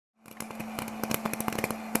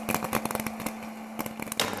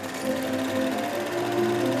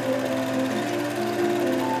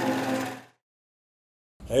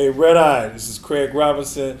Hey, RedEye, this is Craig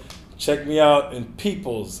Robinson. Check me out in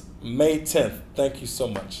Peeples, May 10th. Thank you so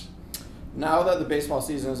much. Now that the baseball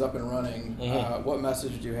season is up and running, what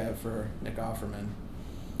message do you have for Nick Offerman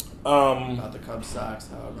about the Cubs, Sox,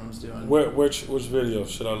 how everyone's doing? Which video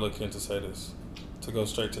should I look in to say this? To go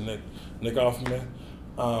straight to Nick Offerman?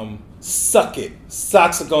 Suck it.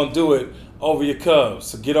 Sox are going to do it over your Cubs,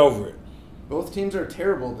 so get over it. Both teams are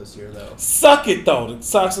terrible this year, though. Suck it, though. The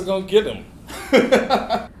Sox are going to get them.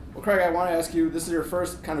 Well, Craig, I want to ask you, this is your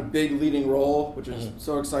first kind of big leading role, which is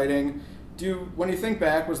so exciting. When you think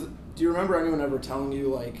back, do you remember anyone ever telling you,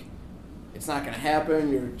 like, it's not going to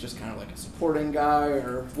happen, you're just kind of like a supporting guy,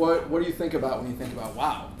 or what do you think about when you think about,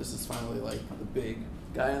 wow, this is finally like the big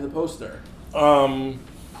guy on the poster?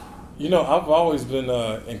 You know, I've always been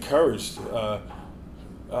encouraged.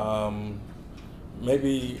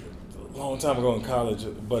 Maybe a long time ago in college, a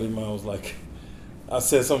buddy of mine was like, I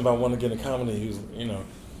said something about wanting to get into comedy. He was, you know,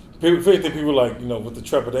 people were like, you know, with the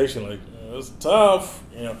trepidation, like, it's tough,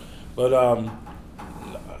 you know. But I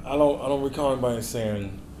don't recall anybody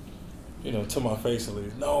saying, you know, to my face at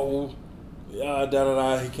least, no,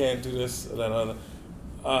 he can't do this,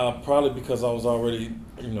 probably because I was already,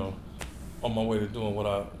 you know, on my way to doing what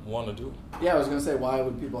I want to do. Yeah, I was going to say, why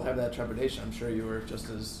would people have that trepidation? I'm sure you were just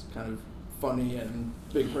as kind of funny and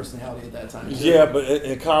big personality at that time, too. Yeah, but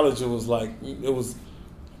in college it was I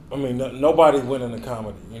mean, nobody went into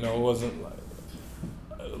comedy. You know, it wasn't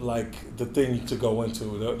like the thing to go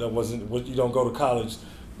into. That wasn't, you don't go to college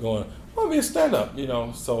going, well, be a stand-up, you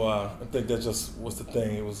know. So I think that just was the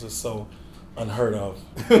thing. It was just so unheard of.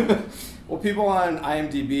 Well, people on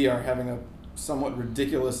IMDb are having a somewhat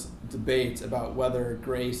ridiculous debate about whether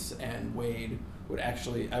Grace and Wade would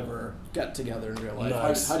actually ever get together in real life.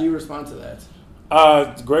 Nice. How do you respond to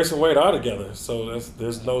that? Grace and Wade are together, so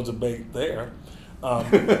there's no debate there.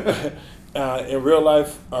 In real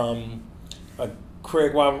life,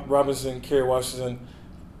 Craig Robinson, Kerry Washington,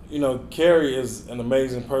 you know, Kerry is an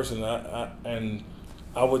amazing person, and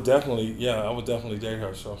I would definitely date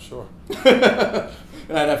her, so sure.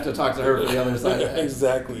 And I'd have to talk to her for the other side.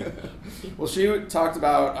 Exactly. Well, she talked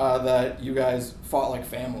about that you guys fought like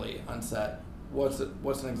family on set. What's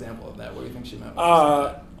an example of that? What do you think she meant?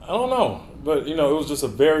 I don't know, but you know, it was just a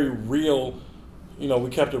very real. You know, we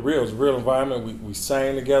kept it real. It was a real environment. We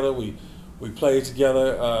sang together. We played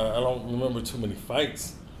together. I don't remember too many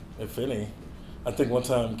fights, if any. I think one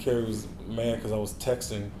time Kerry was mad because I was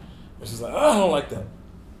texting, and she's like, "I don't like that."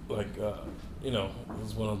 Like, you know, it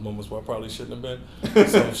was one of those moments where I probably shouldn't have been.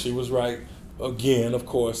 So she was right again, of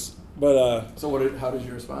course. But so how did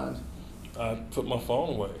you respond? I put my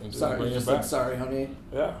phone away and just bring it back. Said, sorry, honey.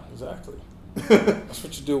 Yeah, exactly. That's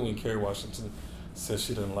what you do when Kerry Washington says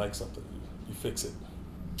she doesn't like something. You fix it.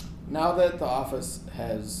 Now that The Office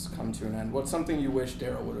has come to an end, what's something you wish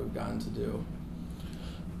Daryl would have gotten to do?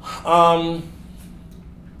 I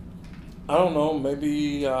don't know.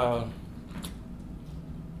 Maybe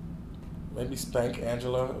spank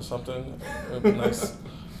Angela or something. A nice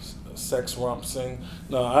sex romp scene.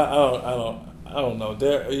 No, I don't know.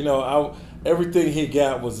 You know, everything he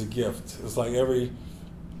got was a gift. It's like I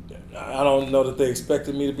don't know that they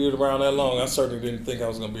expected me to be around that long. I certainly didn't think I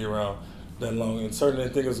was going to be around that long, and certainly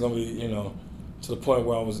didn't think it was going to be, you know, to the point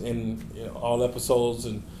where I was in, you know, all episodes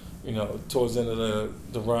and, you know, towards the end of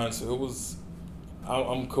the run. So it was,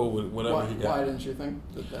 I'm cool with whatever he got. Why didn't you think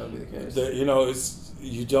that would be the case? You know, it's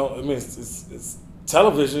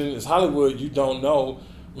television, it's Hollywood. You don't know.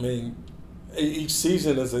 I mean, each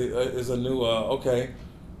season is a new. Okay,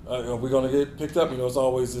 are we going to get picked up? You know, it's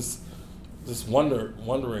always this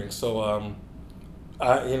wondering. So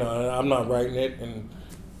you know, I'm not writing it, and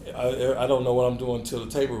I don't know what I'm doing till the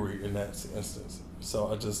table read in that instance.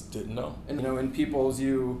 So I just didn't know. And you know, in Peeples,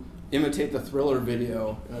 you imitate the Thriller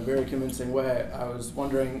video in a very convincing way. I was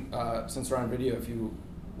wondering, since we're on video, if you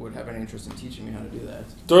would have any interest in teaching me how to do that.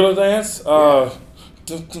 Thriller dance?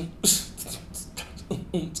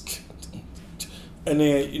 And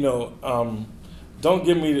then, you know, don't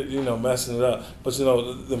get me to, you know, messing it up. But, you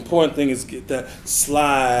know, the important thing is get that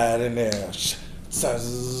slide in there.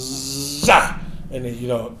 And then, you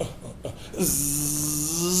know, all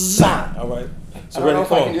right. So I don't know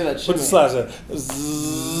if I can do that. Put the slides in.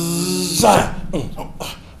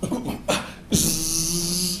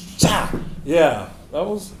 Yeah, that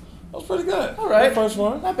was pretty good. All right. First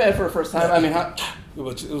one. Not bad for a first time. I mean,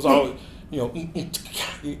 but it was all, you know, and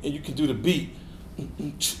you can do the beat.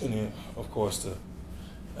 And then, of course,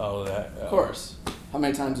 all of that. Of course. How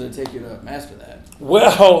many times did it take you to master that?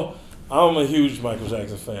 Well, I'm a huge Michael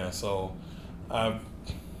Jackson fan, so I've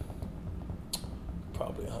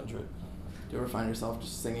probably 100. Do you ever find yourself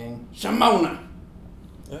just singing Shamona?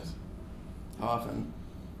 Yes. How often?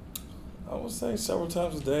 I would say several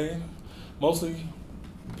times a day, mostly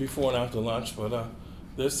before and after lunch, but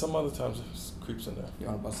there's some other times it creeps in there. You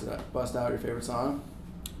want to bust out your favorite song?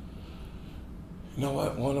 You know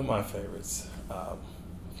what? One of my favorites,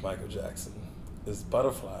 Michael Jackson, is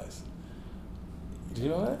Butterflies. Do you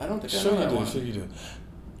know that? I don't think I sure know you that do. one. Sure you do.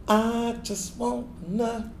 I just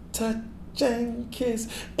wanna touch and kiss,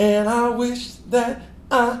 and I wish that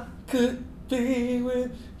I could be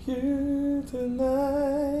with you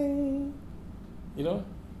tonight. You know?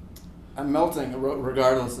 I'm melting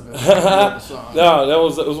regardless of it. The song. No,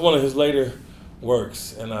 it was one of his later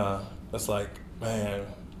works, and that's like, man,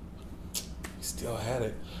 he still had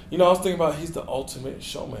it. You know, I was thinking about he's the ultimate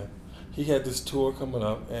showman. He had this tour coming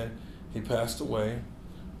up, and he passed away.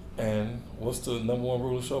 And what's the number one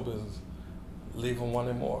rule of show business? Leave him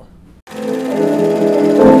wanting more.